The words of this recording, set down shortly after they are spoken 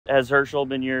has Herschel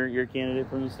been your candidate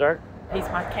from the start? He's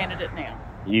my candidate now.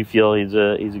 You feel he's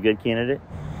a good candidate?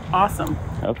 Awesome.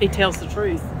 Okay. He tells the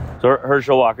truth. So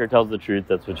Herschel Walker tells the truth.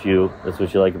 That's what you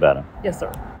like about him. Yes,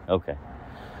 sir. Okay.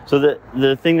 So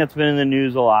the thing that's been in the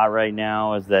news a lot right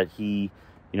now is that he,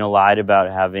 lied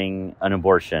about having an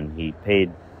abortion. He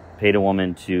paid a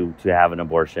woman to have an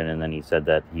abortion, and then he said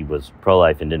that he was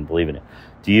pro-life and didn't believe in it.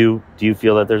 Do you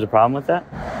feel that there's a problem with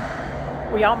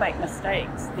that? We all make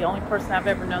mistakes. The only person I've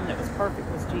ever known that was perfect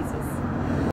was Jesus.